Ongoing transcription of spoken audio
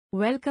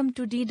Welcome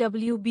to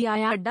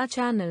DWBIADDA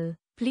channel.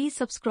 Please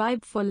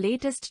subscribe for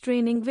latest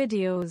training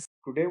videos.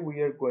 Today we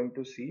are going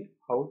to see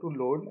how to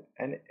load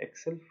an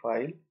Excel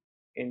file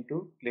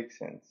into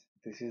Qliksense.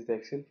 This is the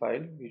Excel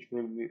file which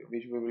we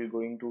will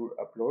going to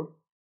upload,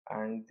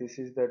 and this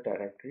is the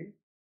directory.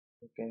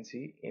 You can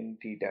see in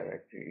D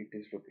directory it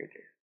is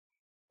located.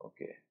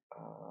 Okay,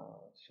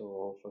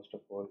 so first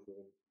of all we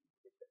will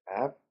click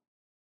the app.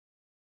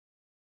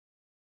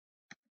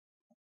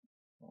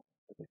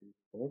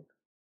 Load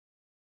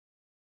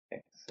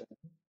Excel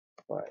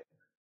file.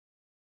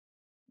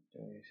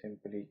 We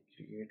simply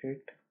create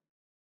it,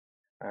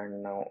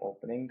 and now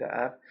opening the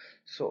app.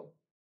 So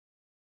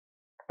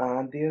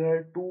there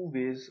are two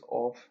ways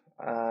of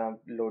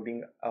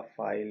loading a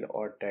file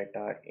or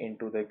data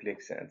into the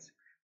Qliksense.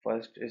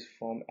 First is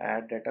from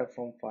add data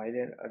from file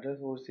and other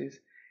sources.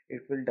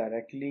 It will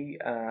directly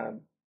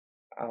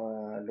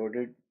load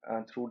it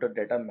through the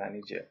data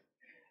manager.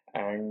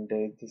 And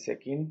the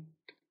second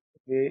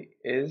way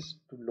is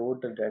to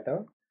load the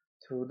data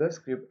through the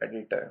script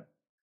editor.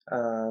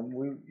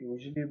 We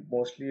usually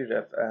mostly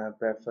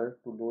prefer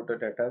to load the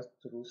data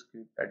through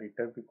script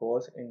editor,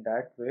 because in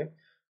that way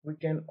we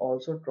can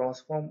also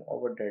transform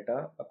our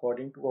data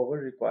according to our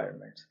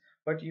requirements.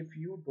 But if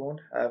you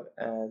don't have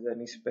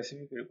any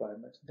specific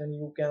requirements, then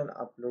you can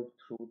upload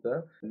through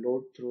the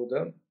load through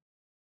the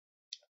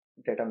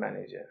data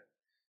manager.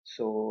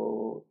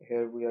 So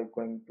here we are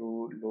going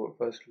to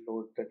first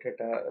load the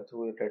data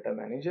through the data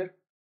manager.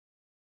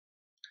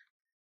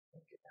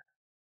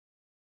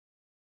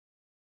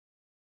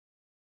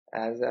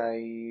 As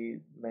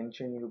I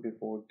mentioned you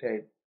before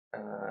that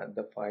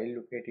the file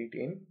located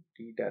in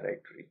D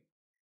directory.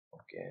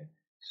 Okay,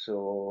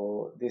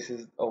 so this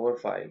is our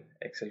file,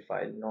 Excel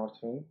file,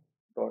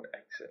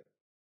 northwind.excel.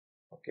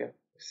 Okay,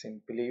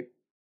 simply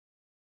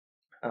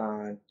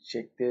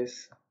check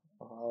this,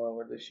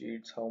 however the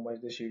sheets, how much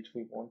the sheets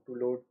we want to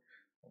load.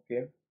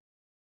 Okay,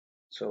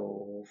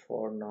 so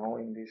for now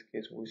in this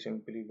case we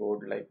simply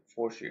load like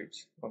 4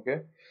 sheets.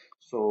 Okay,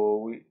 so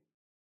we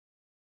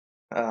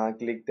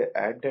click the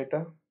add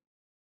data.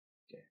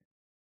 Okay,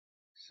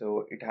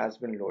 so it has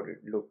been loaded.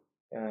 Look,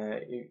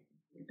 it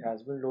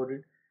has been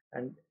loaded,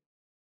 and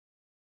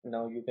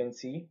now you can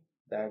see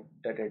that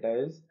the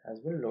data has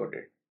been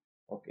loaded.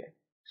 Okay,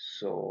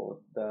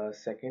 so the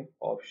second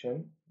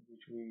option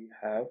which we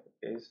have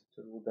is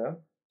through the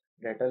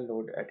data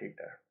load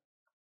editor.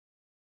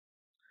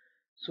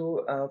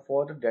 So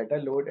for the data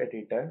load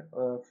editor,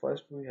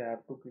 first we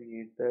have to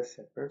create the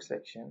separate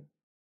section.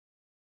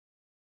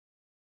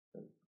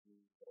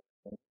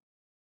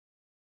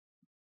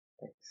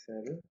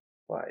 Excel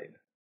file.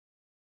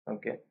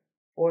 Okay,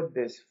 for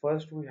this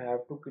first we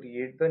have to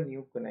create the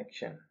new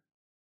connection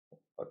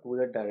to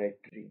the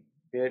directory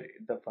where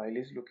the file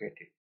is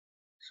located.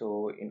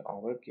 So in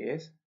our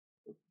case,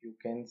 you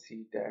can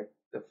see that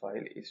the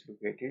file is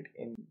located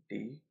in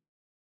D.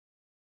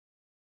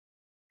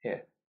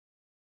 Here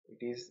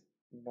it is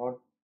not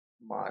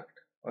marked.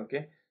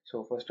 Okay,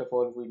 so first of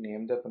all we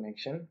name the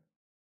connection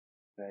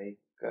like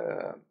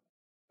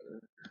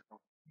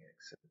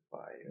Excel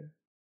file.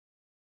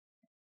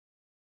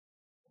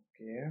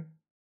 Okay,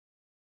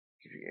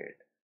 create.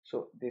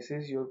 So this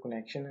is your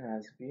connection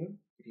has been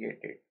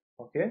created.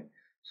 Okay,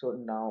 so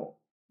now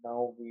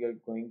we are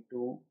going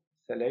to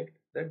select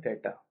the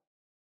data.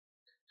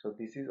 So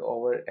this is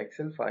our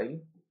Excel file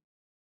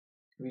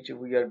which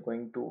we are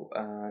going to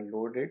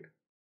load it.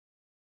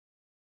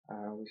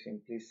 We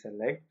simply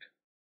select,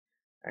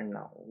 and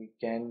now we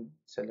can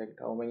select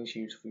how many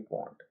sheets we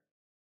want.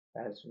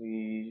 As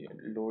we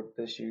load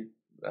the sheet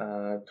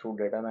through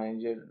data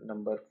manager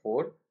number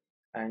 4,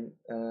 and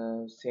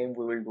same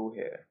we will do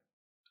here.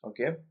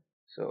 Okay,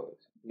 so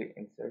simply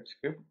insert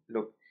script.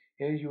 Look,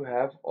 here you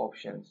have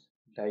options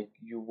like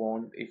if you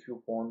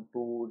want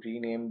to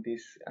rename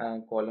this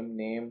column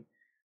name,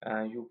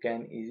 you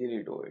can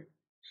easily do it.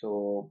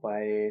 So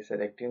by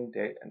selecting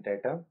the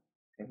data,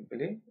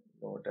 simply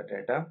load the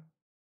data,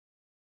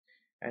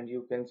 and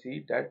you can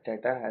see that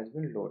data has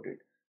been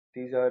loaded.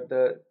 These are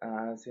the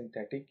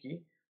synthetic key.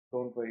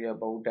 Don't worry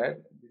about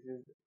that. This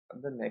is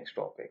the next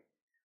topic.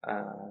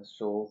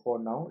 So for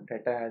now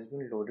data has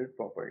been loaded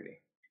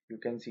properly. You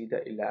can see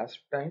the elapsed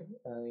time.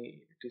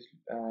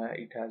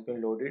 It has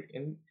been loaded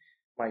in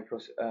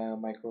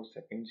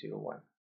microsecond 01.